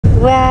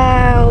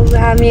Wow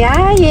हामी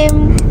आयौँ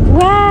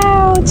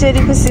wow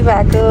छोरी खुसी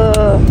भएको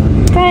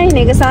कहाँ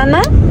हिँडेको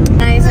साना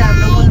आएछ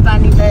हाम्रो मूल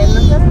पानी त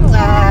हेर्नु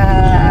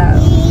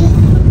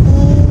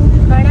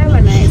कडा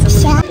बनाएछ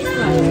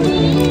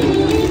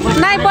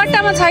नाइ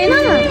पट्टामा छैन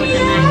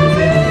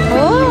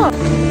हो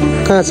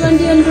कहाँ छ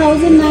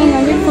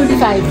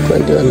 21,945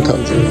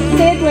 21,000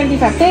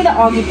 25 त्यही त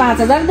अघि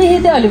 5,000 देखि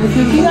त्यो अहिले 51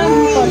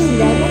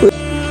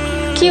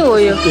 के हो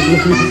यो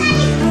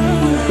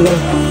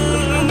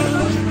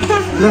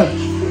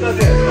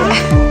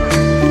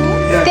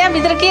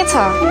त्यहाँभित्र के छ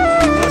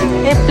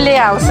ए प्ले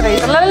हाउस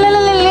रहेछ ल ल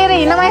ल लिएर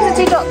हिँड्न माइस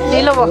छिटो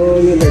ढिलो भयो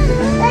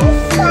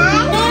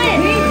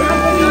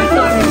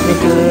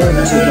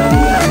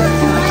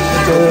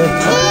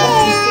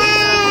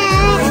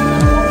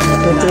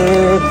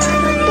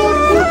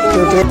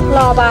ल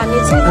अब हामी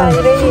चाहिँ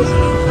बाहिरै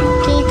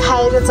के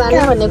खाएर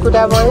जाने भन्ने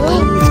कुरा भयो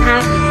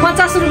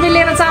 50 रुपियाँ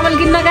लिएर चामल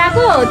किन्न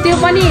गएको त्यो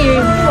पनि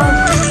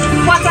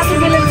 50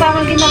 रुपियाँ लिएर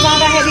चामल किन्न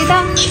जाँदाखेरि त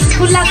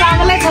खुल्ला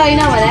चामलै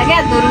छैन भने क्या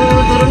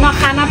धुरु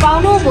नखान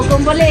पाउनु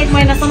भूकम्पले 1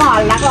 महिनासम्म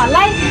हल्लाको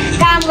हल्लाइ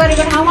काम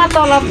गरेको ठाउँमा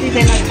तलब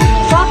दिँदैन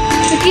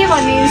के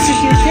भन्ने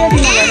इन्स्टिट्युट थियो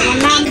तिनीहरूको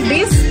नाम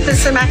डिस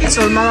त्यसै माथि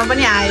छोलमामा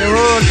पनि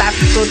आयो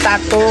तातो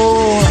तातो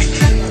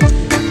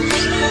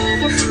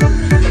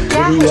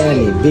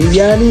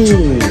बिरयानी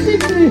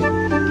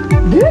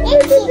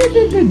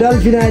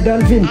डल्फिन आयो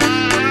डल्फिन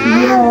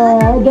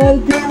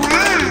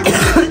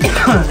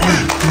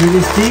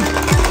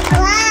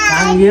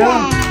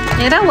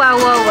हेर वाउ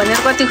वाउ भनेर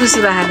कति खुसी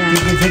भएको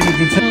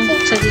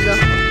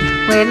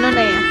हेर्नु न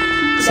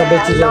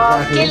यहाँ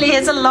के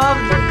लेखेछ लभ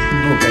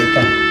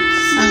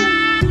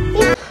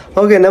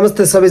ओके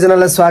नमस्ते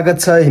सबैजनालाई स्वागत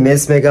छ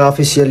हिमेश मेगा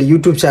अफिसियल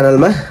युट्युब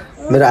च्यानलमा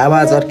मेरो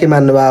आवाज अर्कै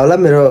मान्नुभयो होला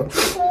मेरो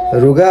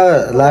रुगा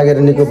लागेर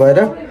निको भएर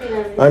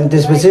अनि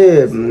त्यसपछि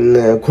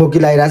खोकी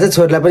लागिरहेको छ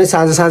छोरीलाई पनि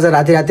साँझ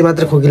राति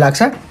मात्र खोकी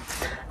लाग्छ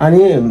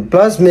अनि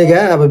प्लस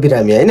मेगा अब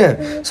बिरामी हैन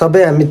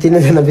सबै हामी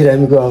तीनैजना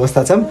बिरामीको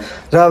अवस्था छौं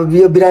र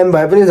यो बिरामी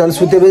भए पनि झन्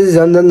सुतेपछि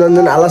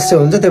झन् आलस्य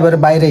हुन्छ त्यही भएर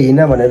बाहिर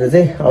हिँड्न भनेर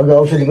चाहिँ अघि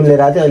औषधि पनि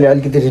लिएर आएको थिएँ अहिले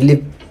अलिकति रिलिफ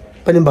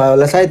पनि भयो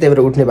होला सायद त्यही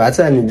भएर उठ्ने भएको छ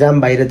अनि जाम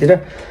बाहिरतिर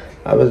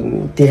अब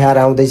तिहार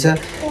आउँदैछ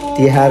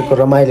तिहारको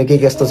रमाइलो के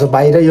कस्तो छ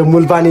बाहिर यो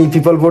मूलपानी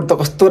पिपल बोर्ड त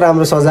कस्तो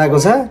राम्रो सजाएको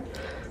छ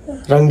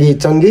रङ्गी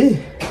चङ्गी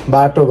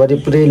बाटोभरि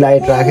पुरै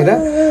लाइट राखेर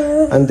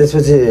अनि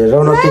त्यसपछि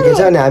रौनक के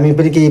छ अनि हामी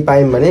पनि केही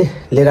पायौँ भने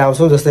लिएर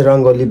आउँछौँ जस्तै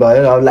रङ्गोली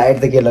भयो अब लाइट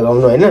त के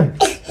लगाउनु होइन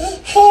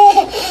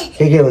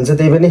के हुन्छ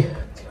त्यही पनि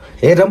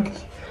हेरौँ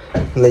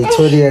ल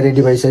छोरी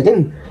रेडी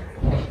भइसकिन्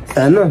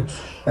सानो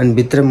अनि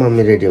भित्र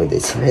मम्मी रेडी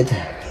हुँदैछ है त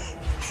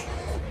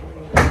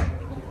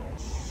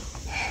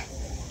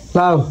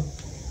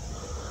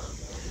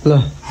ल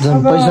जाम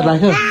पैसा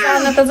राख्यो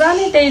जान त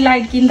जाने त्यही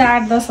लाइट किन्दा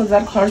 8-10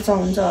 हजार खर्च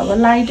हुन्छ अब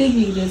लाइटै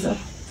बिग्रेछ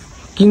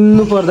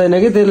किन्नु पर्दैन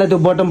कि त्यसलाई त्यो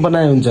बटम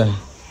बनाए हुन्छ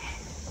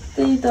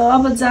त्यही त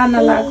अब जान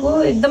लाग्यो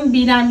एकदम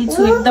बिरामी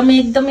छु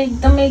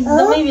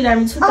एकदमै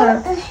बिरामी छु तर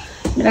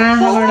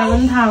राहाबाट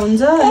पनि थाहा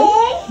हुन्छ है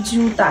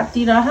जिउ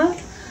तातिरह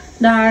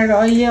ढाड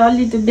अहिले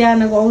अलि त्यो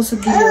बिहानको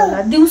औषधि दियो होला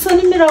दिउँसो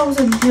नि मेरो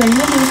औषधि थियो होइन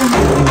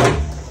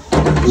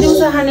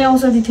दिउँसो खाने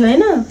औषधि थियो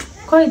होइन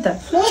खै त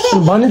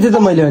भने थिएँ त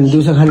मैले अनि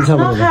दिउँसो खाने छ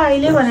भने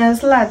अहिले भने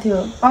जस्तो लाग्थ्यो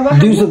अब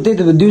दिउँसो त्यही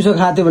त दिउँसो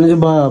खाथ्यो भने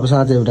चाहिँ अब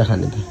साँझ एउटा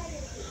खाने थियो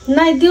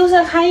नै दिउँसो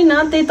खाइन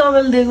त्यही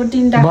तपाईँले दिएको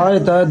 3 टाइम भयो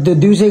त त्यो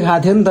दिउँसै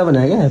खाथ्यो नि त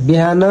भने क्या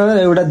बिहान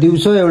एउटा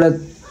दिउँसो एउटा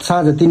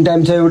साँझ 3 टाइम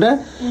छ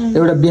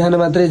एउटा बिहान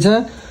मात्रै छ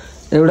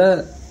एउटा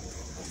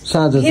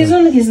साँझ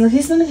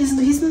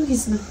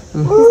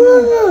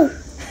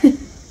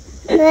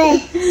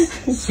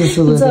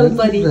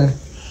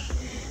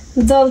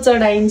जल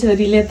चढाइन्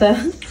छोरीले त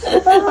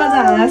अझ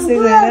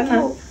हाँसेको हेर न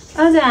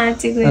अझ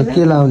हाँचेको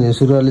के लाउने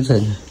सुरुवालै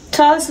छैन छ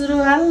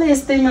सुरुवाल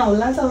यस्तैमा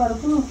होला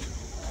तपाईँहरूको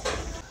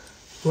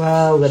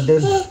वाउ गड्डे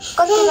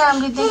कति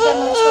राम्रो देख्यो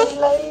मेरो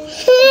छोरीलाई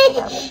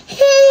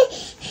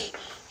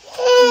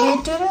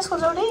भेट्यो रे यसको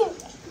जोडी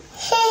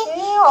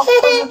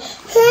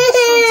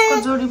ए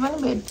जोडी पनि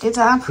भेटेछ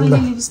आफूले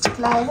लिपस्टिक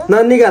लगाएर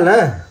ननिकाल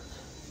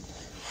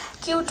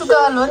क्युट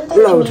गर्ल हो नि त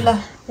तिमीलाई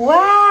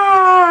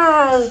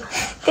वाउ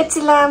कति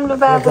राम्रो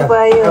बाबु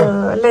भयो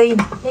ल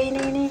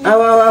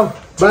आऊ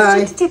बाइ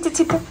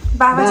छिटो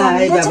बाबा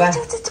जाने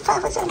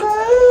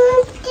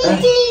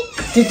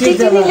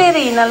टिटिनी लिएर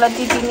हिँड ल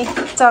टिटिनी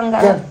चङ्गा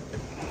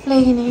ल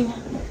हिँड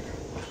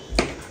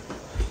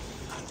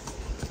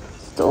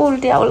यस्तो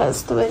उल्टी आउला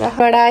जस्तो भइरहेको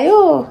बढायो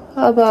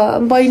अब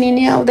बहिनी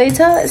नै आउँदैछ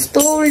यस्तो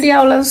उल्टी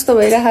आउला जस्तो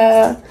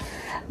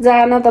भइरहेको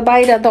जान त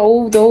बाहिर धौ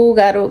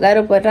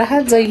गाह्रो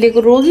परिरहेको जहिलेको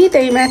रोगी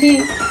त्यही माथि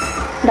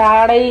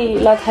ढाडै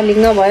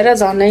लथालिङ्ग भएर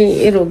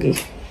झनै रोगी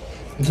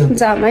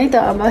जाम है त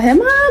अब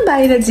हेमा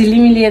बाहिर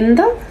झिलिमिली नि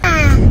त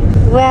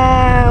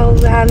वाउ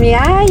हामी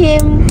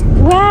आयौँ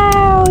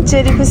वाउ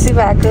छोरी खुसी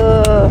भएको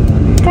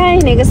कहाँ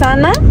हिँडेको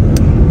साना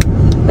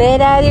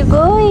वेयर आर यु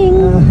गोइङ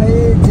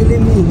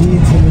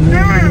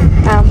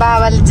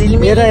बाबाले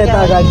झिलिमिली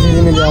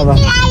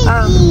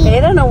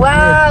हेर न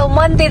वाउ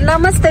मन्दिर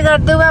नमस्ते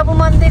गर्दो बाबु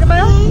मन्दिरमा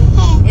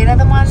हेर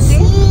त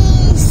मन्दिर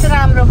कस्तो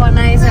राम्रो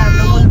बनाएछ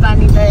हाम्रो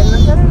मूलपानी त हेर्नु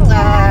त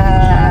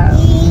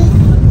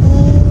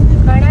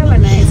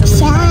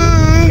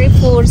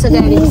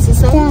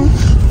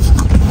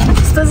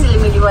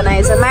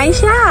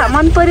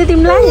मन पर्यो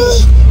तिमीलाई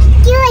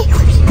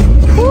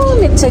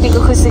मेरो छोरीको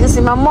खुसी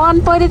खुसीमा मन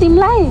पर्यो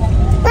तिमीलाई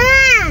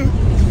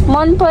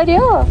मन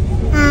पर्यो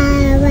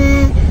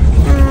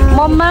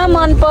मम्मा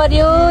मन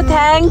पर्यो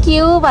थ्याङ्क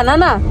यू भन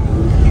न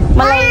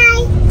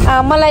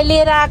मलाई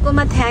लिएर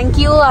आएकोमा थ्याङ्क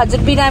यू हजुर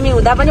बिरामी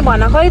हुँदा पनि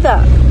भन खै त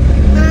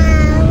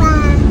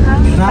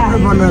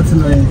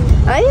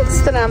है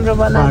यस्तो राम्रो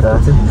बनाएको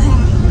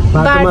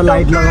बाटोमा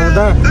लाइट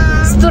लगाउँदा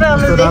यस्तो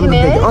राम्रो देख्ने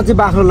अझै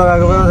बाख्रो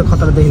लगाएको भए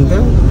खतरा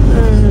देखिन्थ्यो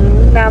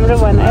राम्रो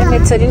बनायो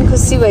मेरो छोरी पनि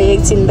खुसी भयो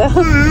एकछिन त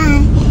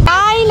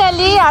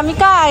फाइनली हामी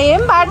कहाँ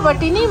आयौँ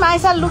बाटपट्टि नि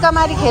माइसा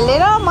लुकामारी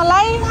खेलेर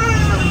मलाई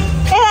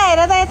यता हेर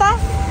त यता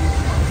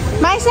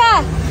माइसा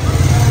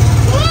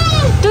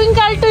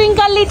ट्विङ्कल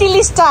ट्विङ्कल लिटिल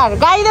स्टार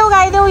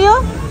गाइदेऊ यो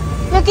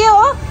के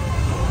हो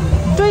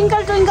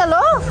ट्विङ्कल ट्विङ्कल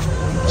हो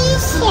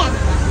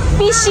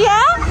पिसिया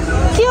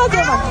के हो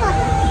त्यो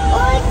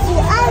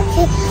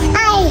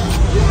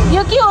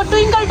यो के हो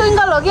ट्विङ्कल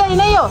ट्विङ्कल हो कि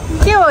होइन यो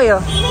के हो यो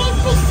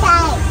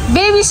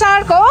बेबी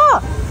सार्क हो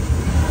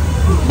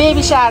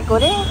बेबी सार्क हो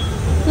रे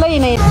ल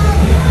नै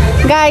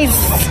गाइज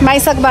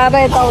माइसक बाबा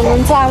यता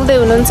हुनुहुन्छ आउँदै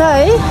हुनुहुन्छ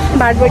है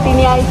भाटपट्टि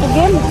नि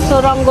आइपुग्यौँ सो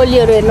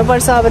रङ्गोलीहरू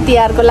हेर्नुपर्छ अब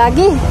तिहारको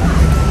लागि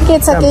के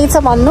छ केही छ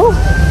भन्नु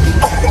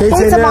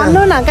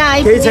भन्नु न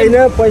कहाँ केही छैन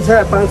पैसा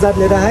 5,000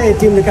 लिएर आए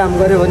एटिएमले काम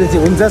गर्यो भने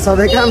चाहिँ हुन्छ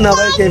सबै काम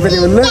नभए केही पनि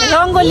हुन्न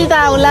रङ्गोली त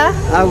आउला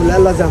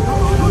ल जाम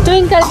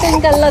ट्विङ्कल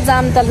ट्विङ्कल ल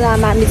जाम त जाम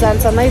हामी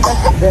जान्छौँ है त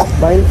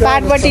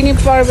भाटपट्टि नि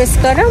प्रवेश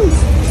गरौँ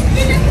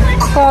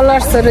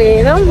कलर्सहरू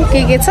हेरौँ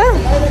के छ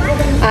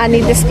अनि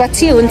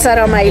त्यसपछि हुन्छ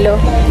रमाइलो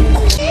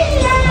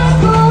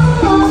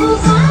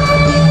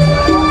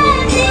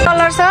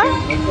कलर छ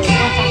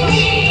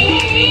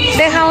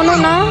देखाउनु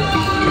न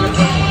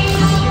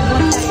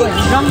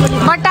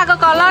बट्टाको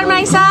कलर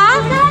माइसा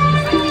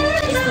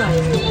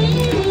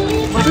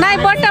नाइ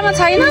बट्टामा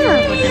छैन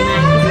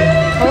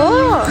हो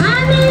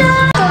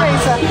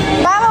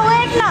बाबा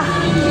वेट न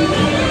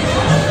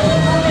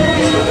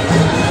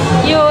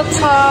यो छ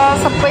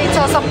सबै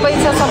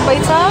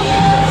छ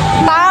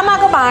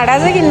तामाको भाँडा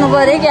चाहिँ किन्नु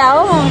पर्यो क्या हो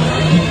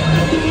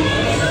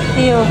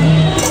यो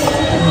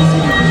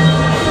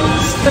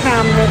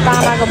राम्रो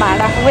तामाको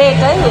भाँडा वेट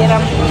है हेर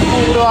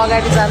बुढो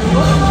अगाडि जानु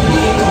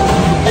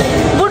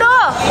बुढो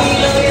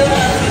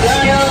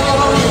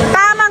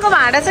तामाको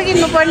भाँडा चाहिँ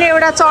किन्नुपर्ने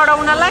एउटा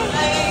चढाउनलाई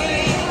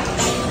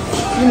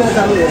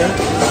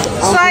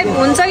स्वाइप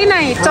हुन्छ कि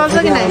नै चल्छ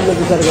कि नै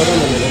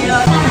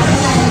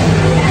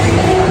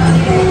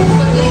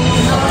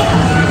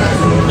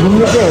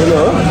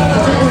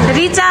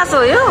रिचार्ज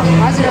हो यो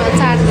हजुर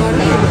चार्ज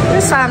गर्नु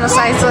सानो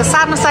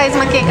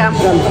साइजमा के काम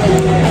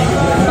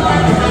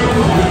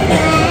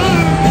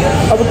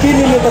अब के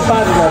लिने त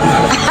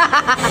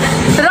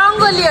 5,000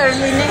 रङ्गोलीहरू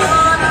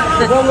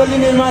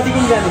लिने माथि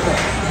किन जानु त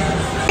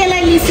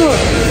त्यसलाई लिसो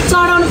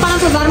चढाउनु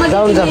 5,000 मा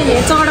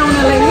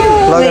चढाउनलाई नि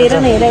हेर न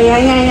हेर यहाँ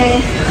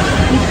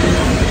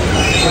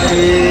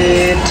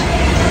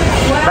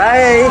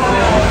बाई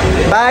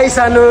बाई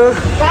सानु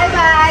बाई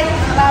बाई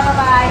बाबा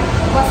बाई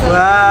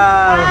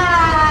वाउ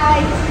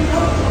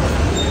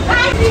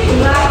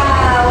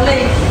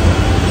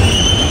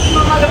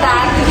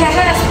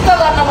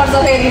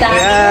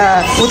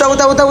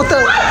उता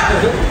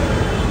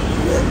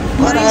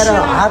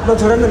हातमा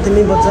छोड न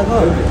तिमी बच्चाको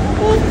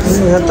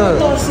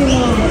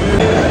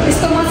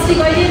यस्तो मस्ती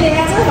कहिले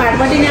देखाएको छ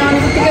भाटपट्टि नै आउने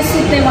बित्तिकै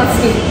सुत्ने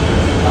मस्ती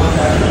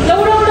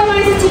उडा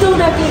मान्छे छिटो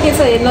उडा के छ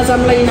हेर्न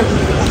जम्दैन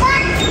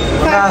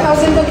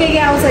 5,000 को के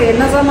आउँछ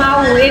हेर्न जम आऊ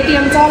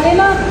एटिएम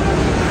चलेन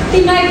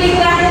तिमीलाई टिक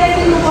राखेर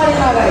किन्नु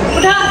परेन अगाडि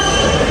उठा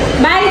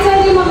बाई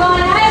छोरी म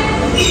गएँ है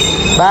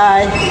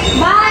बाई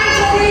बाई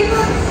छोरी म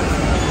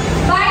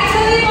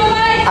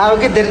बाई अब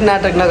के धेरै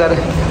नाटक नगर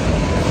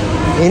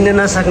हिँड्न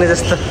नसक्ने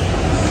जस्तो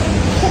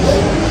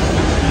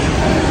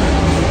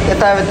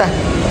यता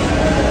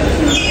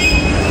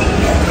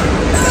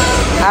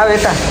आऊ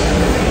यता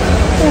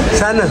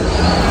सानो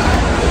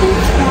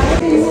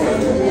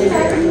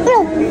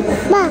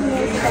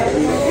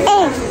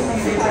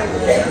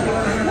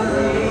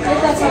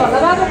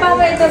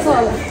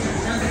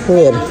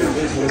हेर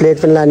प्लेट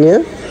पनि लाने हो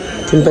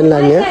तिमी पनि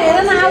लाने हो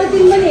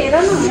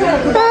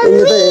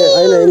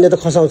यिनले त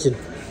खसाउँछिन्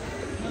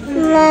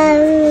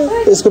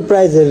यसको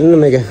प्राइस हेर्नु न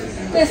मेगा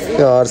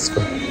यो हर्सको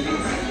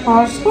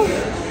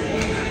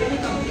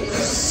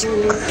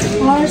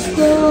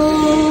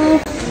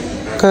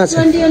कहाँ छ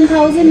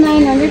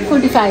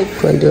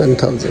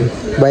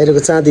 21,945 बाहिरको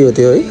चाँदी हो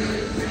त्यो है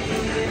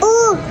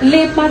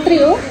लेप मात्रै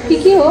हो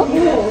के हो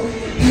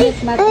लेप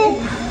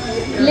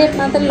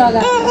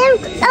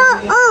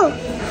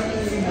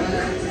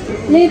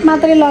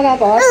मात्रै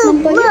लगाएको हर्स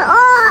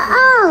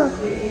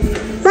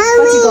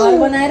पछि घर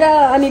बनाएर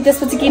अनि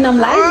त्यसपछि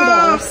किनौँला है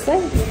हर्स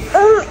चाहिँ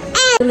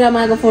दुर्गा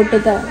माको फोटो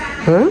त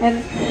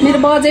मेरो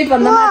बजेट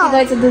भन्दा माथि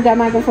गएछ दुर्गा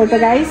माको फोटो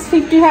गाइस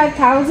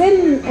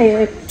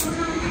 55,000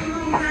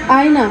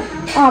 होइन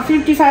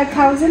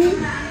 55,000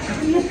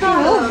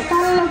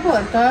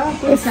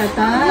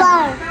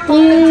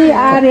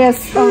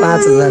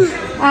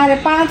 5,000 अरे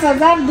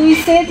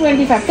 5225 त्यही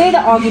त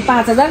अघि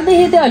 5000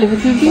 देखि थियो अहिले 50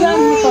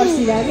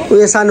 पर्सिरहेको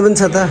उयो सानो पनि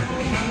छ त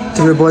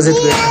तिम्रो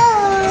बजेटको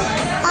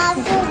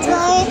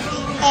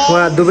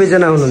उहाँ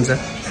दुवैजना हुनुहुन्छ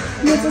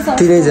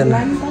 3जना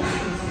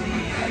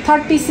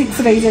 36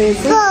 रहेछ यो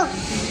चाहिँ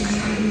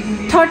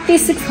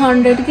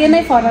 3600 के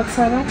नै फरक छ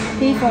र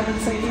केही फरक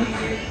छैन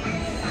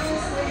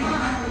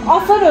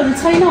अफरहरू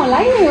छैन होला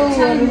है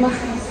योहरुमा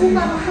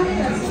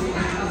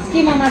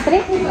केमा मात्रै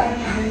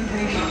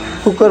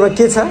कुकरमा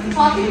के छ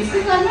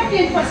कुकरमा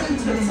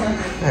 10% छुट छ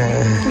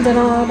जन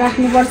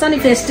राख्नुपर्छ नि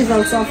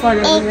फेस्टिभल्स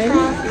अफरहरू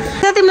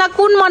हैन तिमीलाई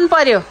कुन मन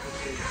पर्यो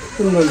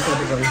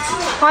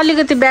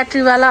अलिकति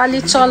ब्याट्रीवाला अलि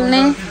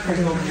चल्ने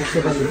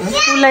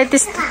उलाई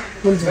त्यस्तो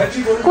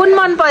कुन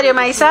मन पर्यो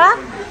माइसा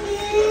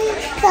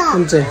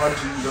कुन चाहिँ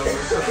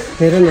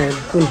हेर न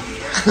कुन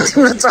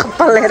तिम्रो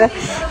चप्पल हेर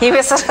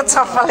हिमेशको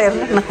चप्पल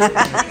हेर्नु न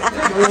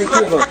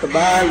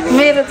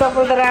मेरो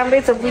चप्पल त राम्रै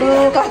छ ब्लू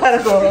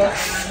कलरको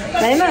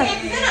हैन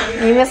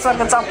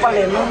हिमेशको चप्पल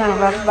हेर्नु न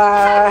बाबा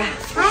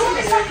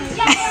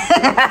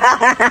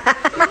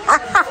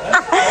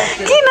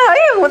किन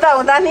है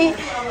हुँदा नि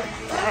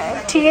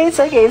ठिकै छ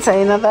केही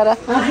छैन तर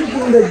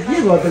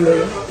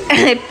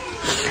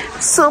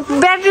सो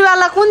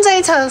ब्याट्रीवाला कुन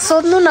चाहिँ छ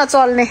सोध्नु न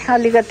चल्ने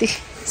अलिकति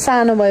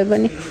सानो भयो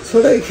पनि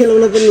छोडै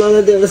खेलाउन पनि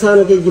लगाइदियो एउटा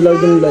सानो केही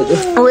लगिदिनु लाग्यो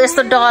ऊ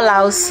यस्तो डल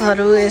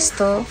हाउसहरू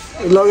यस्तो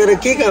लगेर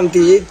के काम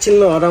थियो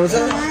एकछिनमा हराउँछ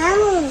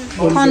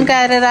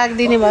थन्काएर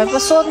राखिदिने भए पो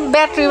सोध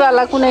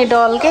ब्याट्रीवाला कुनै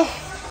डल के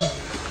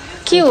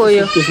हो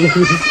यो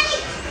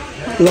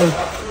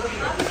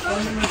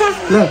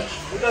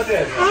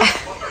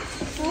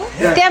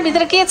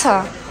त्यहाँभित्र के छ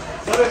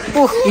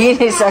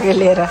हिँडिसक्यो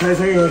लिएर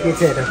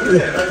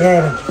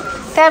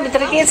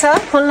त्यहाँभित्र के छ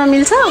खोल्न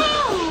मिल्छ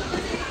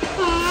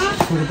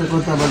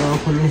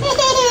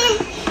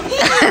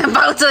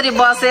बाउचोरी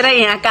बसेर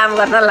यहाँ काम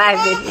गर्न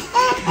लाग्यो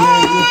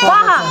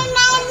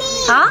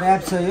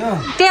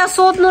त्यहाँ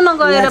सोध्नु न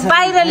गएर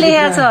बाहिर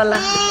लेखेको छ होला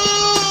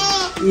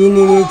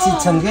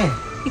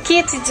के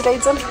चिज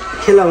रहेछ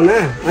खेलाउन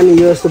अनि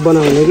यो यस्तो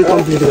बनाउने कि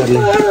कम्प्लिट गर्ने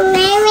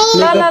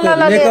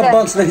मेकअप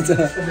बक्स रहेछ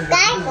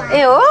ए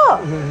हो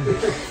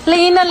ल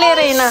हिँड लिएर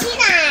हिँड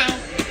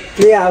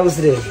प्ले हाउस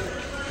रे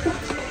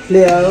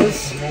play house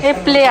a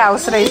play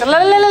house रहेछ ल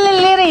ल ल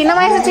लिएर हिँड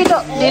माइस छिटो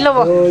ढिलो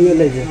भयो यो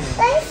लैजा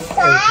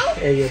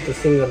ए यो त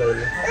सिंगल हो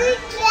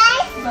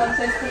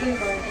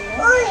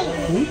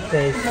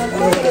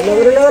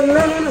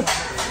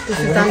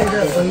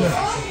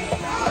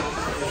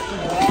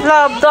ल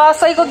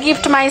दसैँको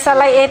गिफ्ट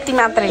माइसालाई यति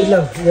मात्रै ल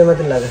यो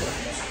मात्रै लाग्यो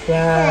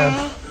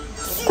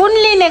कुन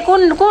लिने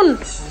कुन कुन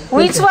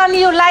व्हिच वान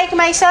यु लाइक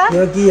माइसा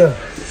यो के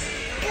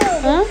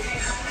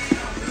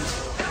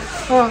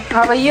हो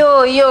अब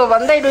यो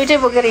भन्दै दुइटै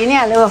बोकेर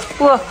हिँडिहाल्यो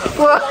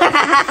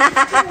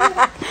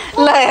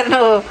ल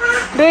हेर्नु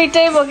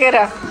दुइटै बोकेर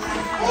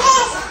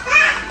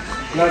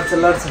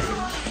लड्छ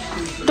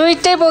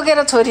दुइटै बोकेर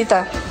छोरी त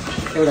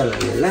एउटा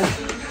लाग्यो ल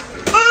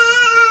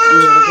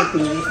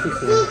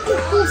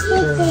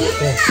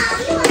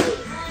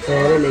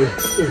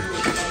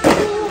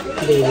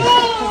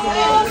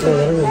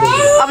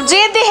अब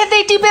जे देखे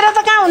त्यही टिपेर त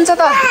कहाँ हुन्छ त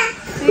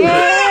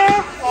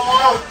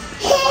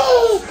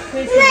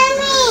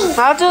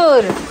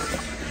हजुर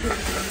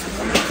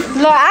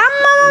ल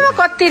आमा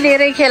कति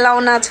धेरै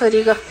खेलाउना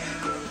छोरीको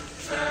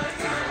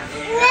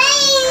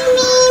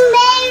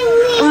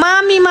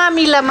मामी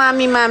मामी ल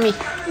मामी मामी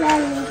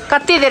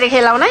कति धेरै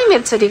खेलाउन है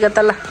मेरो छोरीको त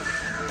ल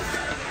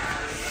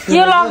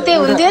यो लग्दै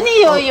हुन्थ्यो नि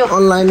यो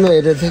अनलाइनमा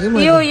हेरेको थिएँ कि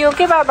मैले यो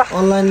के बाबा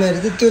अनलाइनमा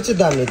हेरेको थिएँ त्यो चाहिँ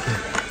दामी थियो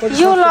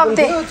यो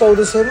लग्दै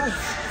 1400 मा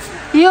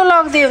यो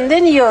लग्दै हुन्थ्यो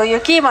नि यो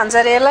के भन्छ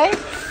अरे यसलाई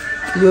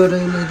यो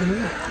ल्याइदिनु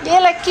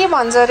यसलाई के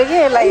भन्छ अरे के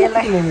यसलाई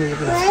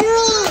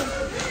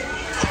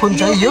कुन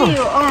चाहिँ यो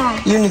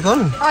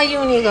युनिकर्न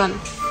युनिकर्न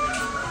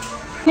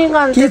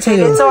निकर्न के छ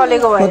यो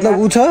चलेको भयो मतलब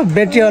उ छ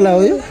ब्याट्री वाला हो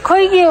यो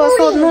खै के हो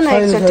सोध्नु न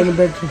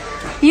एकचोटि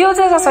यो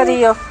चाहिँ कसरी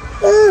यो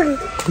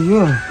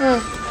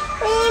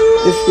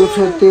यसको छ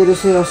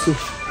 1380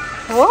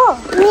 हो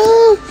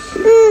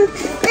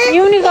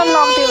युनिकर्न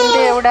लग्दै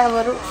हुन्थ्यो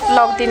एउटाहरू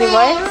लग्दिने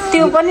भए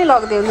त्यो पनि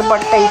लग्दै हुन्थ्यो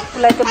बट्टै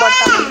उसलाई त्यो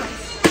बट्टामा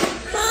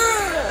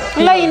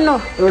ल हिँड्नु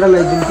एउटा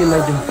ल्याइदिनु के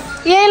ल्याइदिनु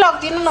यही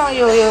लग्दिनु न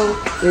यो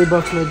यही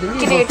बक्स ल्याइदिनु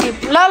क्रिएटिभ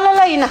ल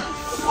हिँड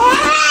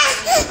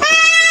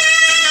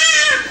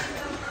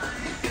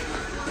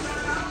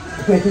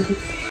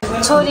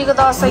छोरीको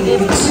दसैँ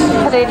गिफ्ट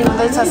रेडी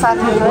हुँदैछ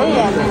साथीहरू है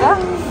यहाँनिर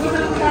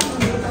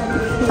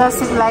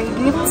दसैँको लागि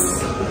गिफ्ट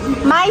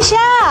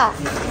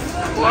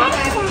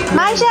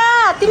माइसा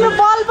तिम्रो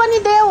बल पनि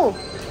देऊ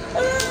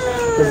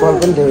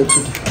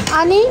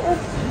अनि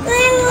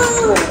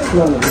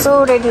सो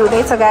रेडी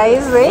हुँदैछ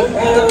गाइज है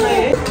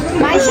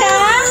माइसा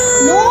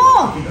नो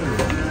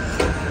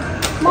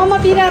ममा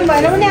बिराम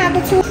भएर पनि आएको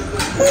छु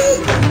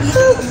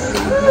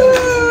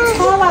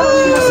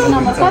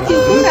कति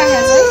कुन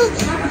राखेको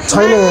छ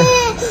छैन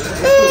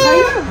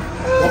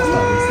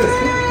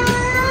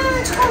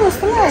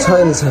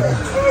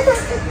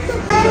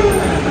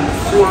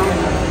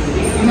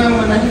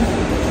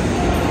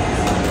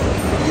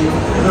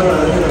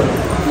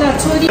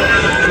छोरी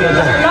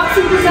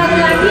लक्ष्मी पूजाको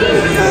लागि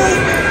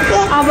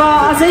अब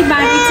अझै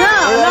बाँकी छ।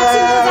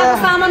 लक्ष्मी पूजाको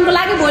सामानको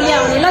लागि भोलि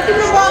आउने ल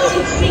तिम्रो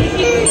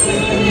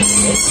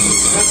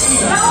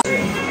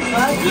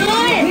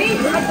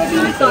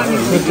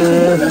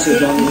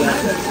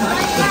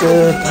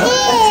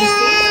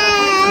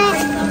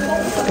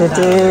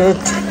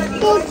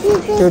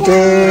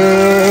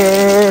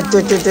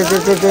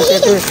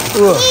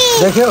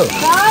देख्यौ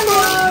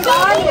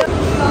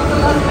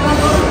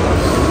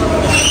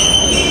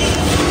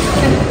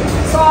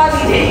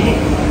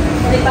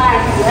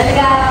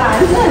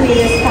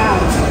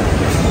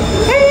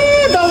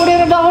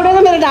दौडेर दौडेर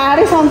मेरो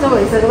ढाडै सन्चो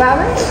भइसक्यो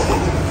बाबा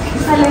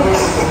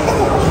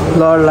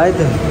लडलाई त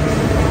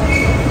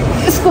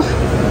यसको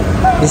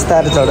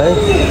बिस्तारै चढ है।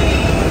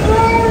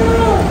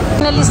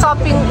 Finally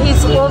shopping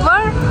is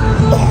over.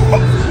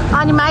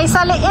 अनि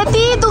माइसाले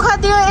यति दुःख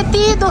दियो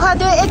यति दुःख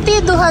दियो यति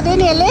दुःख दियो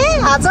नि यसले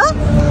आज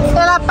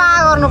यसलाई पा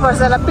गर्नुपर्छ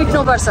यसलाई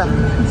पिट्नुपर्छ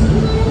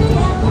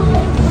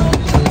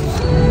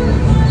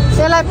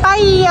यसलाई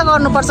पाइया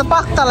गर्नुपर्छ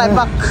पक्तलाई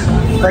पक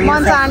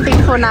मन्छ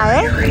आन्टीको फोन आयो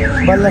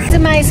है।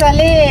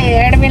 माइसाले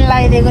हेडमेन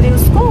लगाइदिएको अरे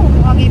उसको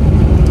अघि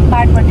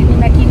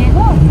बाटपट्टिमा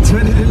किनेको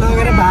छोरीले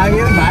लगेर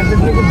भागेर भात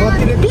बेच्नेको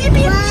बत्तीले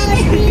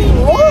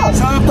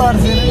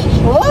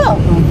हो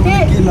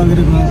त्यही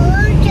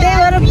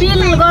भएर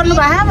बिल गर्नु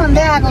भयो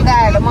भन्दै आएको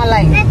गाएर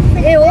मलाई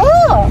ए हो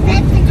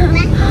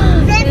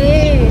ए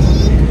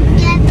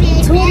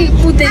छोरी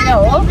कुदेर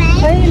हो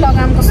खै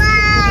लगामको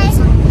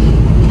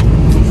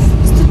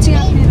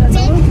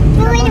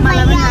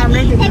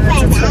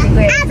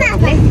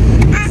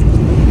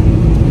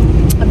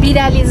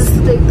बिराली जस्तो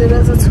देख्दो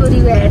रहेछ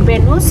छोरीको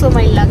हेडब्यान्ड हो सो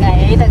मैले लगाएँ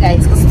है त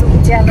गाइस कस्तो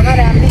ज्यादा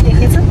राम्रै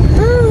देखेछ।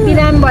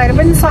 बिरामी भएर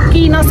पनि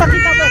सकि नसकि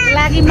तपाईँहरूको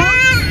लागि म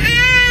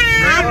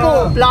आएको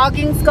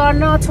भ्लगिङ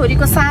गर्न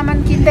छोरीको सामान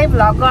किन्दै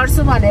भ्लग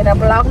गर्छु भनेर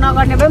भ्लग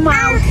नगर्ने भए म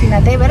आउँथिनँ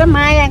त्यही भएर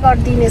माया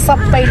गरिदिने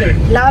सबैले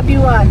लभ यु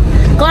वान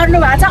गर्नु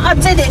भएको छ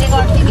अझै धेरै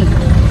गरिदिने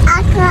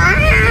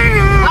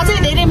अझै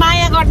धेरै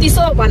माया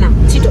गरिदिसो भन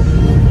छिटो।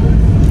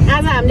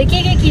 आज हामीले के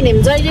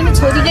किन्यौँ जहिले पनि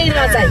छोरीकै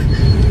रजाइ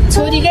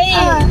छोरीकै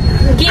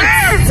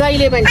गिफ्ट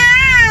जहिले पनि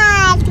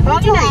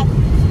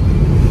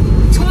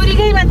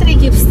छोरीकै मात्रै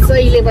गिफ्ट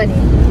जहिले पनि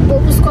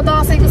उसको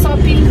दसैँको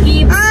सपिङ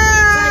गिफ्ट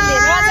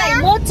रजाइ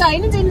मोज छ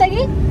होइन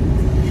जिन्दगी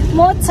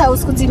मोज छ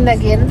उसको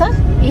जिन्दगी हेर्नु त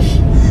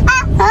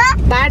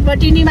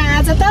भाटभटिनीमा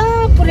आज त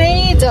पुरै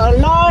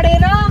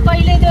लडेर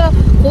कहिले त्यो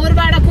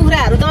खोरबाट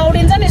कुखुराहरू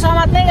दौडिन्छ नि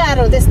समात्नै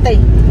गाह्रो त्यस्तै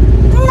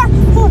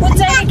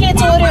उचाइ के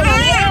चोर्यो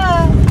भनेर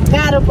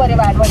गाह्रो पर्यो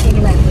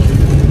भाटभटिनीमा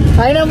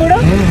होइन बुढो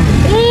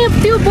ए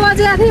त्यो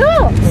बजेको थियो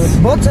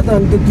बज्छ त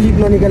अनि त्यो क्लिप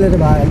ननिकालेर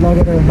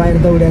लगेर बाहिर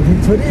दौडेको थियो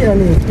छोरी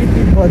अनि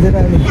टिप बजेर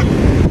अनि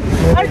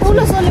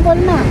ठुलो सोले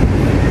बोल्नु न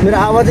मेरो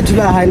आवाजै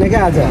ठुलो आएन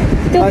क्या आज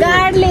त्यो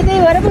गार्डले त्यही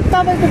भएर पो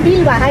तपाईँको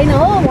बिल भएन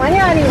हो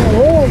भन्यो अनि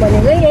हो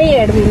भनेको यही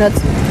हेर्दिनु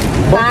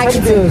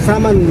त्यो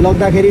सामान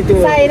लग्दाखेरि त्यो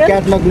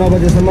क्याटलग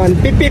नबजेसम्म अनि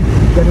पिप पिप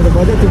गरेर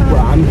बज्यो त्यो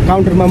हामी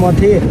काउन्टरमा म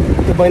थिएँ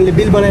त्यो बहिनीले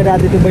बिल बनाइरहेको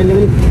थियो त्यो बहिनीले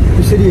पनि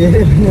त्यसरी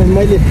हेरेँ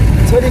मैले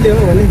छोरीले हो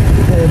भने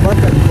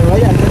बच्चा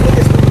भइहाल्छ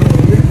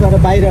त्यस्तो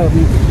बाहिर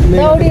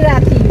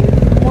दौडिरहेको थिएँ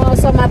म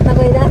समात्न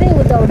गइरहेको थिएँ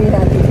ऊ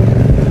दौडिरहेको थिएँ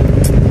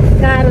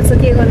गाह्रो छ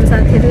के गर्नु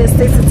साथीहरू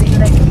यस्तै छ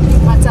जिन्दगी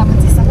मजा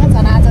मजीसँग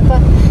झन् आज त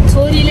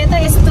छोरीले त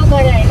यस्तो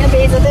गरे होइन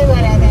बेजतै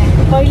गरे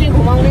कहिले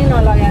घुमाउनै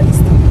नलगा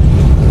जस्तो।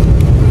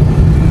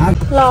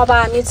 ल अब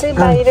हामी चाहिँ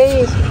बाहिरै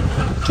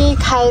केही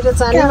खाएर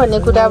जाने भन्ने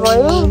कुरा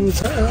भयो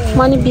म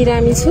नि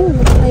बिरामी छु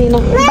होइन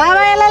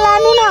बाबा यसलाई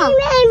लानु न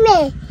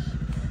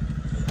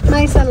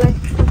माइसालाई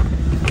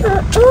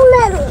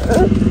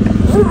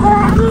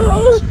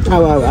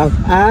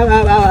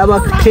अब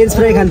फ्रेन्च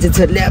फ्राई खान्छ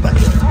छोरीले अब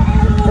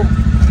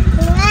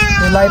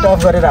लाइट अफ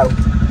गरेर आऊ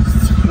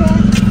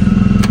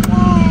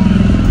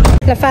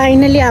ल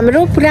फाइनली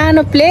हाम्रो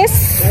पुरानो प्लेस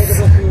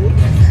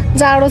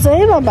जाडो छ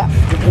है बाबा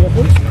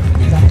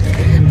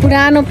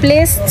पुरानो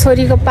प्लेस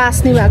छोरीको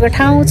पास्नी भएको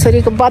ठाउँ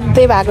छोरीको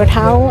बर्थडे भएको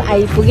ठाउँ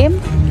आइपुग्यौँ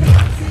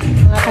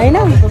होइन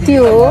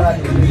त्यो हो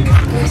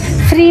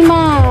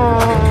फ्रीमा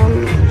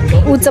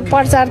उच्च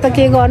प्रचार त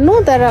के गर्नु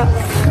तर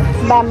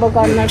बाम्बो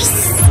कर्नर्स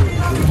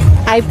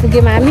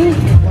आइपुग्यौँ हामी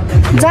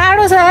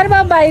जाडो छ यार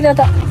बाबा बाहिर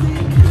त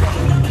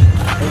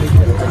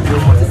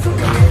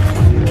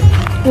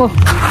ओ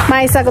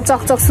माइसाको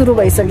चकचक सुरु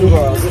भइसक्यो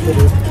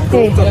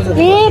ए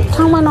एक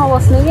ठाउँमा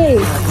नबस्ने कि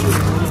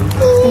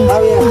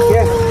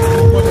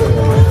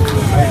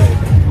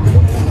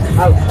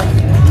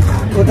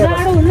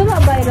जाडो हुन्छ बाबा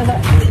बाहिर त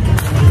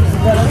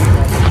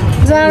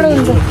जाडो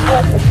हुन्छ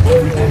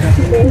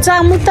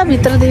जामुँ त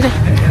भित्रतिर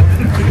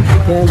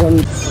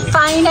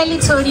फाइनली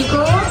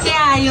छोरीको के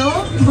आयो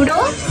बुढो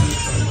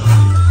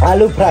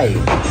आलु फ्राई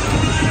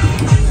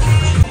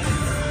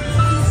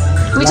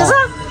मिठो छ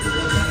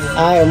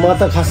आयो म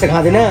त खासै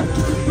खाँदिनँ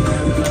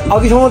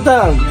अघिसम्म त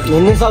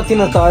हिँड्नै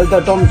सक्दिनँ त अहिले त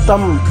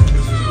टमटम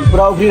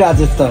पुरा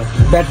उफ्रिरहेको छ त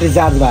ब्याट्री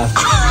चार्ज भयो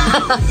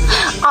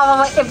अब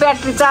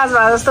ब्याट्री चार्ज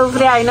भयो जस्तो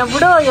उफ्रियो होइन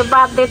बुढो यो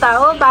बाध्यता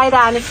हो बाहिर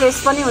हाने फ्रेस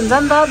पनि हुन्छ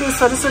नि त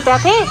दिउँसोरी सुतेको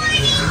थिएँ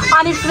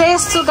अनि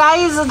फ्रेस छु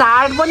गाइज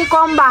ढाड पनि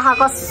कम भाखा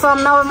कसम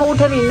नभए म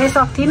उठेर हिँड्नै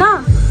सक्थिनँ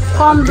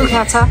कम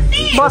दुख्या छ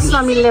बस्न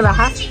मिल्ने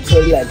भाखा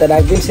छोरीलाई त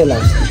राख्दै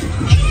सेलाउँछ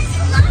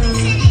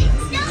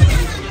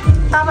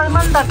तपाईँ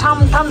पनि त ठम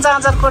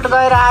जाजरकोट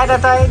गएर आएर त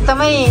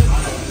एकदमै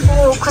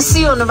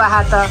खुसी हुनु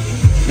भएको त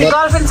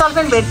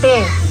गर्लफ्रेन्ड भेट्टे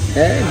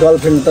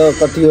गर्लफ्रेन्ड त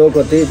कति हो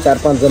कति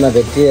 4-5 जना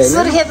भेट्थे हैन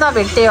सुर्खेतमा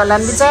भेट्टे होला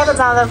नि बिचारा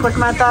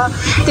जाजरकोटमा त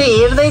त्यो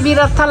हेर्दै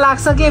विरक्त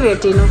लाग्छ के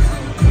भेटिनु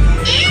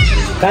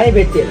कहीँ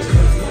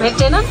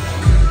भेट्टेन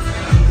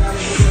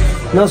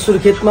न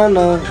सुर्खेतमा न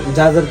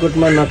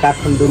जाजरकोटमा न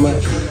काठमाडौँमा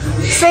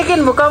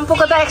सेकेन्ड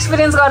भूकम्पको त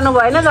एक्सपिरियन्स गर्नु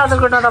भएन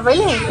जाजरकोटमा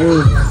तपाईँले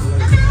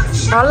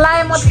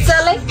हल्लाए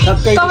मजाले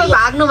तपाईँ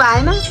भाग्नु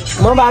भएन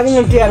म भागिन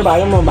तिहार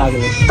भाग्यो म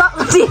भाग्नु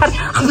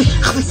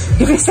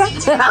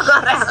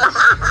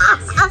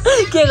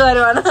के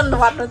गर्यो भन्नु त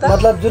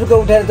मतलब जुर्को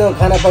उठेर त्यो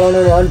खाना पकाउने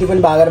आन्टी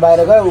पनि भागेर बाहिर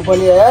गयो ऊ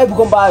पनि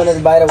भूकम्प आयो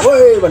भने बाहिर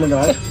गयो भनेर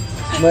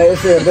म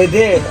यसो हेर्दै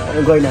थिएँ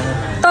गइन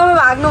तपाईँ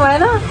भाग्नु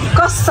भएन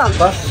कसम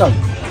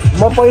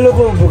म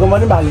पहिलोको भूकम्प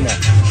पनि भागिनँ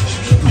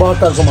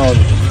 72 को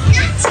आउनु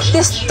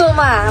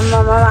त्यस्तोमा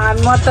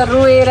म त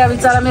रोएर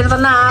बिचरा मेरो त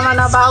न आमा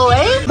न बाउ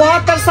है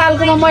 72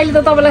 सालकोमा मैले त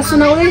तपाईँलाई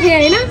सुनाउँदै थिएँ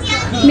होइन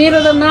मेरो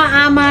त न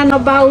आमा न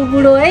बाउ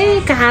बुढो है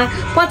कहाँ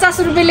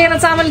 50 रुपियाँ लिएर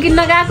चामल किन्न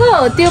गएको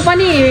त्यो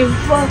पनि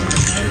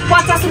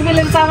 50 रुपियाँ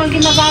लिएर चामल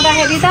किन्न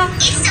जाँदाखेरि त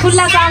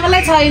खुल्ला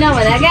चामलै छैन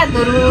भने क्या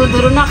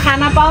धुरु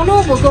नखाना पाउनु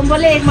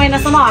भूकम्पले 1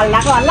 महिनासम्म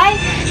हल्लाइ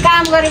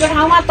काम गरेको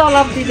ठाउँमा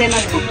तलब दिँदैन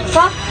थुक्क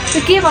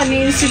त्यो के भन्ने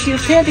इन्स्टिट्युट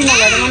थियो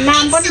तिनीहरूलाई म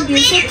नाम पनि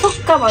दिन्छु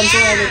थुक्क भन्छु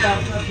अहिले त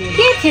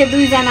के थिए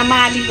 2 जना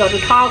मालिकहरू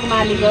ठग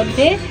मालिकहरू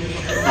थिए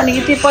अनि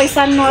त्यो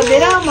पैसा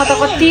नदिएर म त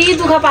कति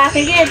दुःख पाएको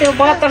थिएँ कि त्यो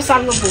 72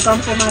 सालको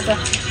भूकम्पमा त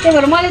त्यही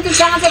भएर मैले त्यो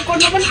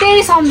जाजरकोटमा पनि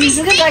त्यही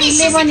सम्झिन्छु कि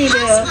जहिले पनि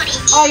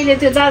अहिले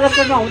त्यो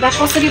जाजरकोटमा हुँदा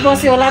कसरी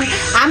बस्यो होला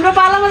हाम्रो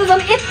पालामा त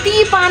झन् यति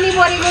पानी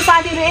परेको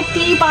साथीहरू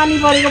यति पानी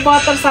परेको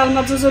 72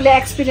 सालमा जसले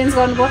एक्सपिरियन्स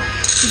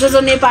गर्नुभयो जो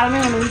नेपालमै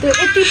हुनुहुन्थ्यो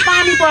यति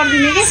पानी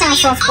पर्दिने क्या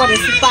सास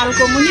परेपछि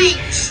पालको मुनि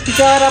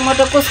जरा म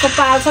त कसको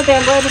पाल छ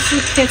त्यहाँ गएर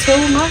सुत्थेँ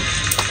छेउमा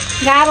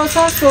गाह्रो छ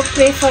सो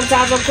प्रेफर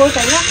जाजरकोट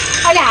होइन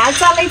अहिले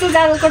हालचालै चाहिँ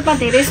जाजरकोटमा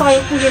धेरै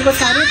सहयोग पुगेको छ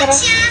अरे तर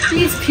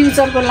प्लिज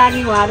फ्युचरको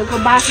लागि उहाँहरूको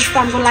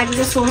वासस्थानको लागि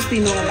चाहिँ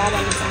सोचिदिनु होला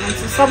भन्न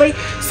चाहन्छु सबै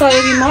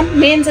सहयोगी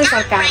मेन चाहिँ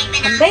सरकार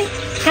भन्दै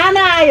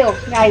खाना आयो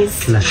गाइस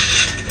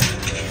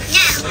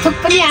थुक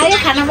पनि आयो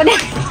खाना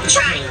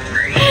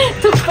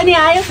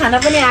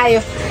पनि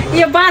आयो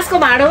यो बाँसको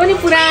भाँडो पनि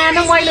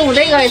पुरानो मैलो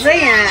हुँदै गएछ है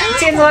यहाँ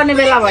चेन्ज गर्ने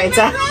बेला भएछ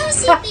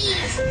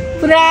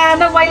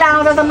पुरानो पहिला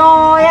आउँदा त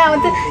नयाँ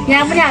आउँथ्यो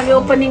यहाँ पनि हामी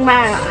ओपनिङमा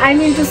आई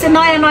मिन टु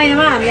चाहिँ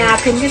नयाँमा हामी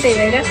आएको थियौँ कि त्यही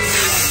भएर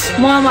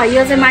मोमो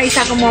यो चाहिँ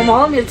माइसाको मोमो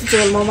हो मेरो चाहिँ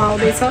झोल मोमो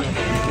आउँदैछ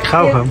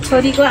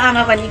छोरीको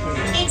आमा पनि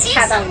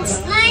खाँदा हुन्छ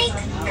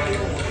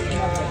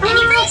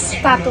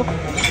तातो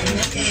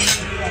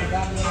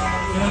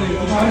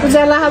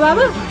पूजा लाहा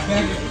बाबा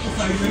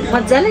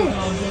मजाले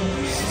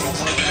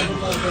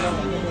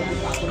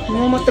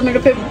मोमो त मेरो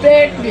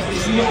फेभरेट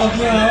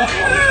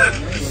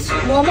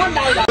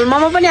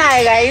मोमो पनि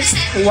आयो guys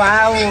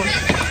wow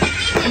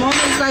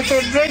momo is my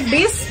favourite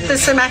dish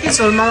त्यसै माथि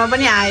झोल मोमो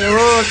पनि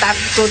आयो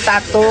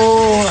तातो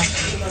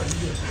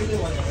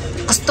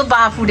कस्तो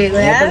बाफ उडेको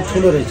यार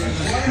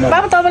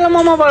बाबा तपाईँलाई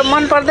मोमो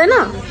मन पर्दैन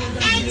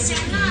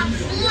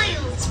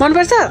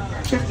मनपर्छ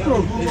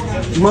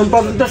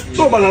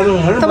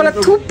तपाईँलाई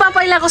थुक्पा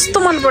पहिला कस्तो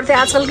मन पर्थ्यो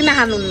आजकल किन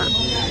खानुहुन्न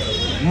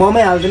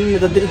मोमै हाल्दैन नि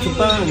त धेरै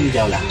थुक्पा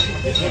झ्याउला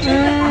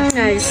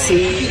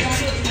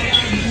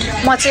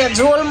म चाहिँ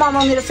झोल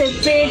मोमो मेरो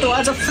फेभरेट हो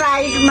अझ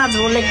फ्राइडमा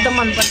झोल एकदम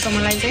मनपर्छ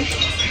मलाई चाहिँ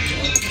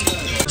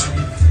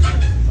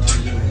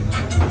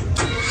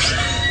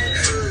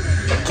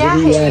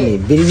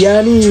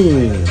बिरयानी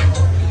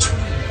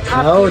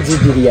खाओ जी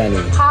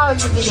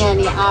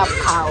बिरयानी आप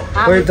खाओ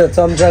खोइ त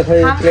चम्चा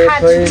खोइ प्लेट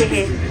खोइ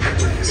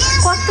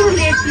कत्रो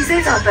लेग पिसै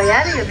छ त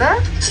यार यो त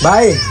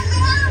भाइ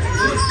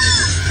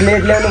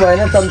प्लेट ल्याउनु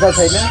भएन चम्चा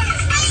छैन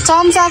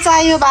चम्चा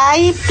चाहियो भाइ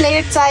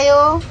प्लेट चाहियो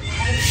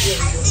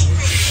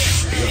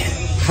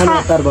खाना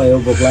तार भयो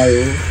भोक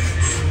लाग्यो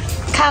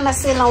खाना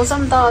सेलाउँछ नि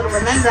त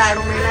अरूभन्दा पनि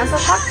जाडो महिना छ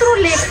कत्रो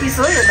लेग पिस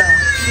हो यो त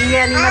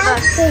बिरयानीमा त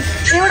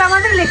एउटा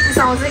मात्रै लेग पिस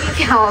आउँछ कि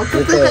क्या हो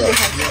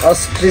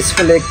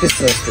अस्ट्रिसको लेग पिस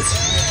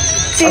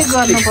चेक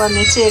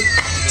गर्नुपर्ने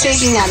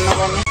चेकिङ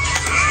हाल्नुपर्ने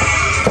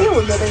के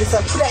हुँदो रहेछ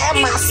पुरा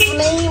मासु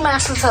नै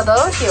मासु छ त हो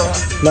के हो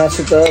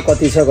मासु त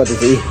कति छ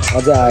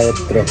अझ आयो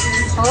यत्रो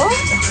हो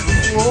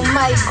ओ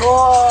माई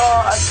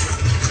गॉड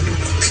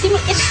तिमी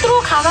यत्रो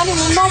खाँदा नि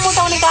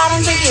नमोटाउने कारण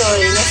चाहिँ के हो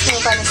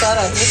नेपाली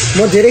सरहरूले म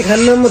धेरै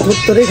खान्न म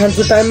थोरै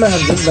खान्छु टाइममा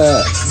खान्छु नि त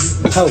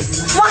खाऊ म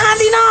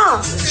खाँदिनँ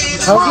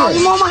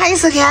मोमो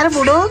खाइसकेँ यार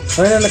बुढो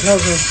होइन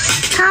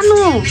खानु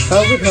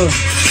खाऊ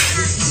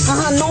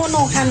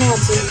नो खानु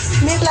हजुर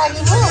मेरो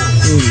लागि पो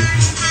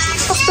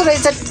कस्तो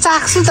रहेछ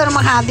चाख्छु तर म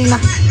खाँदिनँ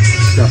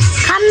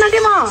खान्न के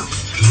म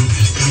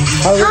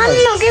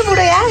खान्न के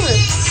बुढो यार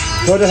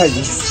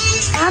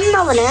खान्न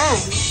भने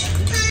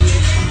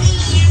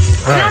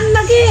खान्न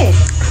के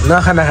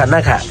नखा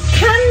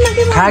खान्न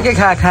के खा के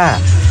खा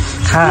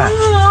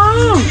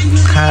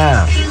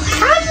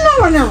खान्न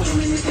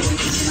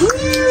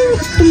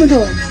कस्तो मिठो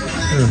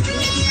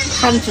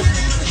खान्छु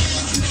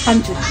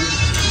खान्छु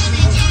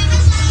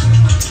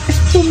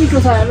यस्तो मिठो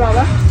छ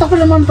बाबा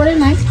तपाईँलाई मन पर्यो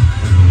नि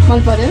मन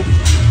पर्यो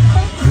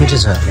मिठो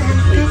छ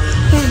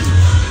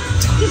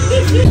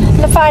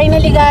ल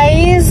फाइनली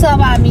गाइस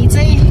अब हामी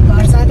चाहिँ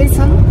घर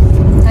जाँदैछौँ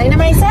होइन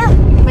माइसा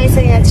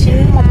माइसा यहाँ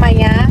छिन् मम्मा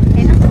यहाँ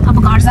होइन अब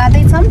घर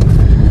जाँदैछौँ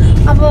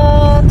अब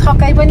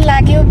थकाइ पनि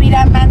लाग्यो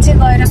बिराममा चाहिँ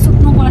गएर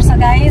सुत्नुपर्छ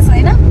गाइस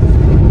होइन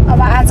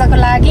अब आजको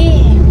लागि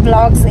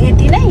भ्लग्स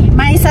यति नै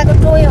माइसाको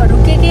टोयहरू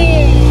के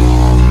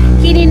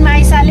किनिन्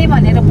माइसाले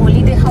भनेर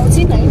भोलि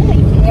देखाउँछिन् होइन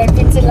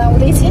हेडपिन चाहिँ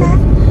लाउँदैछिन्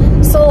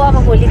सो अब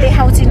भोलि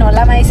देखाउँछिन्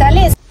होला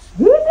माइसाले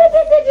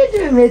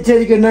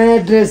मेचेरीको नयाँ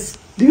ड्रेस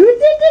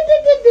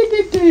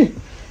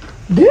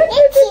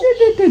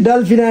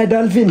डल्फिन आयो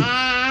डल्फिन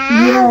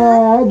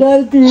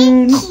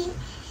डल्फिन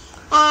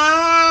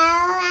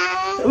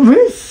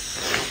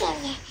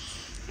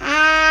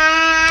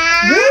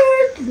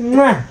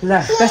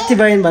ल कस्ती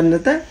बहिनी भन्नु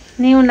त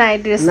न्यू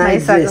नाइट ड्रेस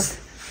माइसाको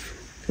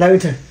ल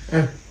उठ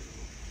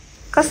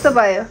कस्तो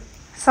भयो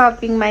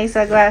shopping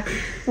माइसाको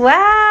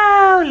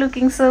wow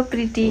looking so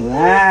pretty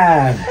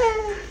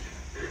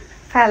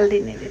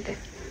फाल्दिने रे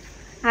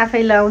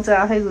आफै लाउँछ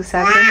आफै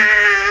घुसार्छ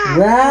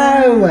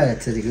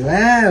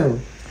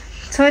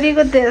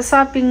छोरीको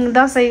सपिङ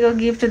दसैँको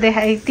गिफ्ट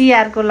देखाइ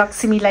तिहारको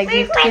लक्ष्मीलाई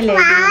गिफ्ट के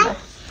ल्याइदिनु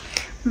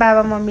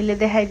बाबा मम्मीले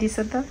देखाइदिन्छ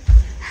त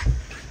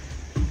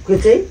को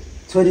चाहिँ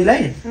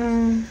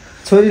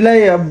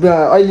छोरीलाई अब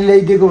अहिले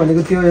ल्याइदिएको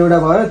भनेको त्यो एउटा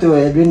भयो त्यो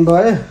हेडबिन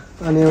भयो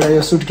अनि एउटा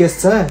यो सुटकेस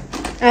छ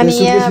अनि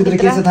सुटकेसभित्र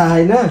के छ थाहा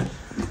छैन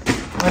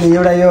अनि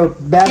एउटा यो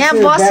ब्याग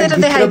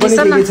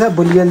छ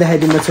भोलि बिहान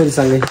देखाइदिनु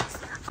छोरीसँगै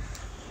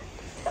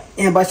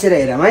यहाँ बसेर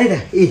हेरौँ है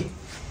त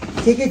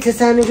के छ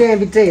सानोको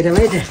यहाँभित्र हेरौँ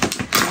है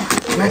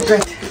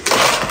त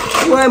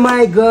ओ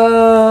माई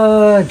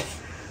गड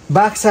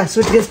बाक्सा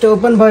सुटकेस त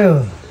ओपन भयो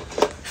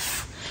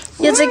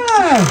यो चाहिँ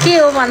के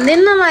हो भन्दिन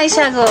न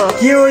माइसाको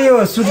के हो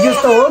यो सुटकेस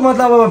त हो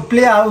मतलब अब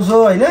प्ले हाउस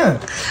हो होइन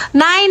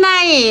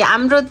नाइ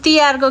हाम्रो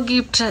तिहारको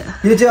गिफ्ट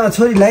यो चाहिँ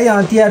छोरीलाई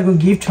तिहारको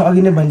गिफ्ट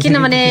अघि नै भन्छ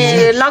किनभने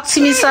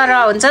लक्ष्मी सरह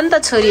हुन्छ नि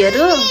त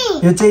छोरीहरू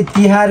यो चाहिँ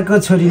तिहारको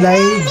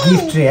छोरीलाई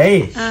गिफ्ट रे है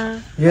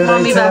यो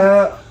रहेछ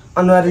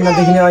अनुहार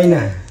नदेखिने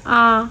ऐना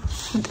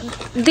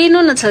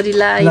दिनु न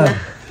छोरीलाई ऐना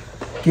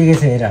के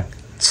छ हेर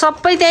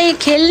सबै त्यही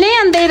खेल्ने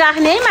अनि त्यही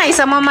राख्ने है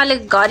माइसा मम्माले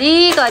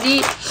घरिघरि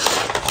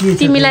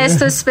तिमीलाई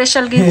यस्तो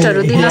स्पेसल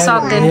गिफ्टहरू दिन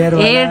सक्दैन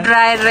हेयर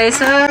ड्रायर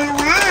रहेछ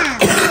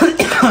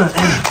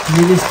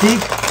लिपस्टिक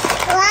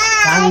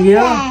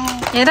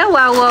हेर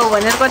वाउ वाउ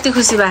भनेर कति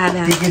खुसी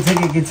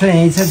भएको के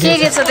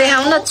छ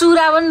देखाउँ न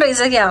चुरा पनि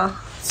रहेछ क्या हो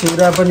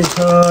चुरा पनि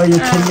छ यो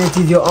खेल्ने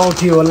चिज यो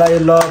औँठी होला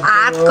यो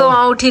हातको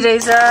औँठी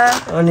रहेछ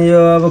अनि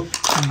यो अब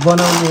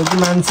बनाउने हो कि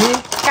मान्छे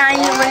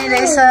काइयो पनि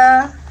रहेछ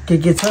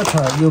के छ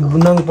यो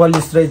नङ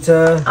पलिस रहेछ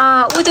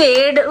उ त्यो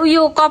हेड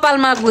यो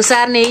कपालमा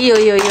घुसार्ने यो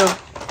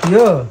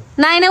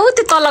नाइ उ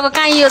त्यो तलको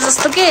काइयो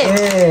जस्तो के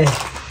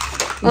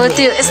हो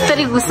त्यो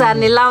यसरी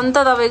घुसार्ने लाउनु त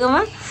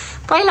तपाईँकोमा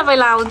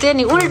पहिला आउँथ्यो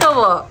नि उल्टो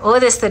भयो हो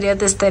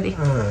त्यस्तरी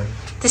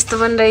त्यस्तो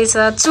पनि रहेछ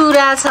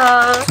चुरा छ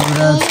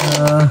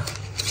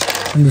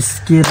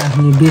के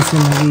राख्ने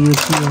बेच्नुको यो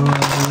के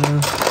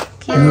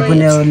हो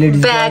पनि अब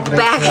लेडिज ब्याग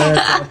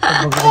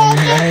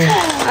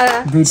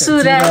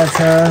चुरा छ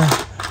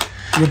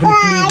यो पनि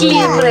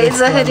क्लिप रहेछ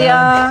फेरि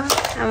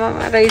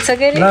आमामा रहेछ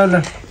के रे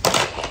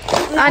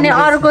अनि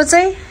अर्को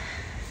चाहिँ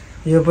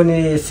यो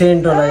पनि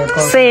सेन्ट होला यो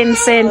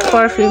सेन्ट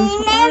परफ्युम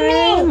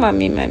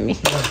मम्मी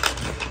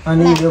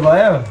अनि यो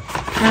भयो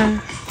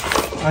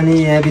अनि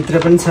यहाँ भित्र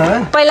पनि छ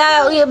पहिला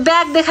उयो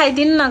ब्याग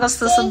देखाइदिनु न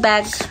कस्तो छ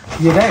ब्याग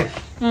यो ब्याग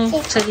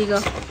छोरीको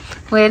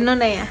हेर्नु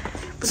न यहाँ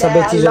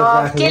सबै चीज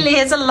के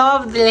लेखेछ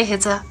लभ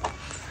लेखेछ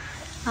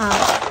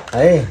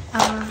है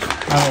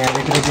यहाँ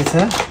भित्र के छ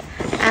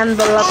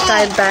एन्भलप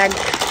टाइप ब्याग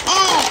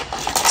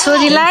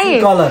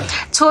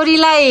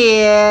छोरीलाई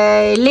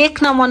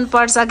लेख्न मन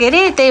पर्छ के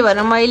अरे त्यही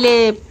भएर मैले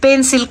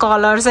पेन्सिल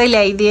कलर चाहिँ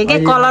ल्याइदिएँ कि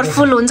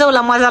कलरफुल हुन्छ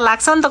उसलाई मजा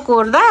लाग्छ नि त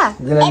कोर्दा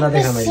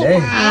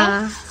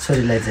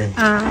छोरीलाई चाहिँ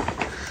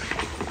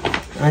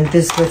अनि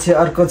त्यसपछि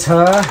अर्को छ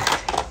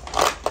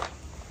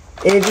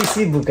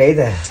एबिसी बुक है त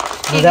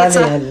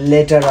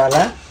लेटर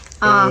वाला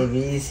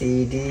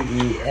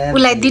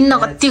उसलाई दिन्न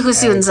कति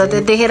खुसी हुन्छ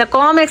त्यो देखेर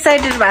कम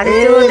एक्साइटेड भएको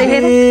थियो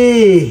देखेर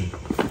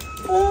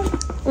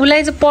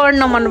उसलाई चाहिँ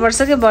पढ्न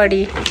मनपर्छ कि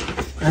बढी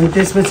अनि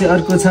त्यसपछि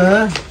अर्को छ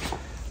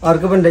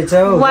अर्को पनि रहेछ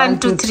 1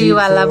 2 3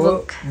 वाला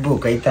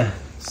बुक है त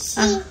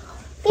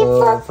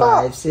 4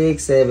 5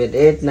 6 7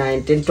 8 9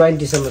 10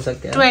 20 सम्म छ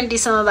क्या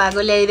 20 सम्म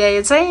भएको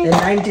ल्याइदिएको चाहिँ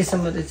 90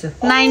 सम्म रहेछ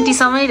 90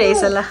 सम्मै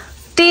रहेछ ल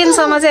 10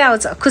 सम्म चाहिँ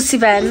आउँछ खुसी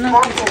भएन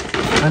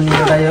अनि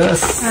एउटा यो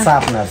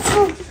सार्पनर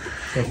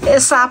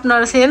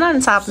सार्पनर थिएन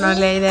नि सार्पनर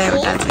ल्याइदिएको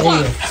एउटा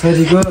चाहिँ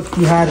छोरीको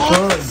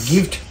तिहारको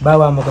गिफ्ट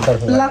बाबुआमाको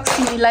तर्फबाट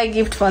लक्ष्मीलाई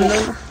गिफ्ट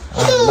भन्दैन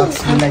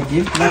लक्ष्मीलाई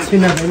गिफ्ट लक्ष्मी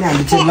नभए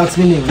हामी चाहिँ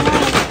लक्ष्मी नै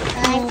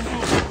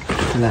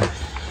ल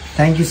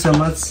thank you so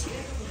much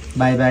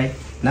by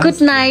good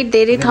night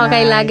धेरै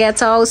थकाइ लागेको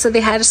छ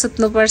औषधि खाएर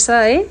सुत्नुपर्छ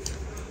है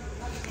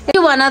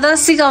यो भन त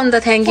सिकाउनु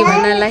त थ्याङ्क यू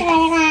भन्नलाई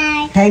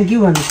थ्याङ्क यू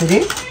भन्नु रे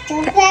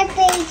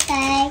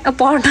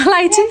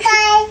पढ्नलाई चाहिँ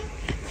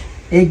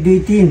 1 2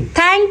 3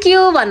 थ्याङ्क यू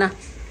भन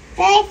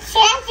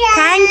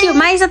थ्याङ्क यू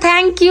माइसा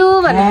थ्याङ्क यू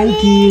भन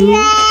थ्याङ्क यू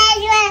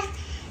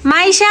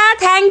माइसा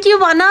थ्याङ्क यू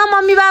भन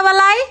मम्मी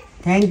बाबालाई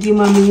thank you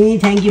mummy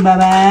thank you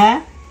बाबा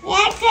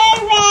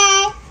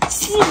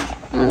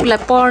उसलाई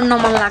पढ्न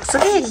मन लाग्छ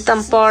कि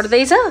एकदम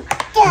पढ्दैछ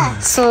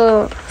सो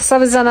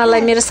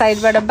सबैजनालाई मेरो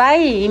साइडबाट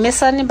बाई हिमेश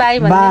सर नि बाई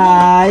भन्दै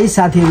बाई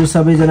साथीहरू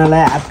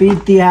सबैजनालाई ह्यापी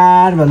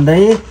तिहार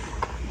भन्दै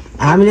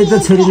हामीले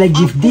त छोरीलाई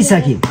गिफ्ट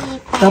दिइसक्यौँ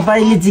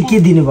तपाईँले चाहिँ के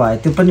दिनुभयो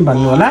त्यो पनि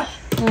भन्नु होला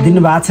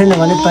दिनुभएको छैन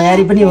भने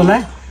तयारी पनि होला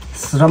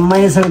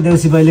रमाइलोसँग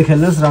देउसी भैलो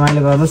खेल्नुहोस्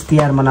रमाइलो गर्नुहोस्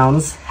तिहार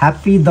मनाउनुहोस्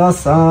ह्याप्पी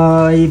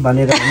दसैँ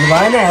भनेर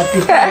भन्नुभयो नि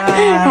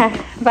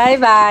ह्याप्पी बाई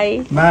बाई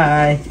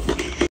बाई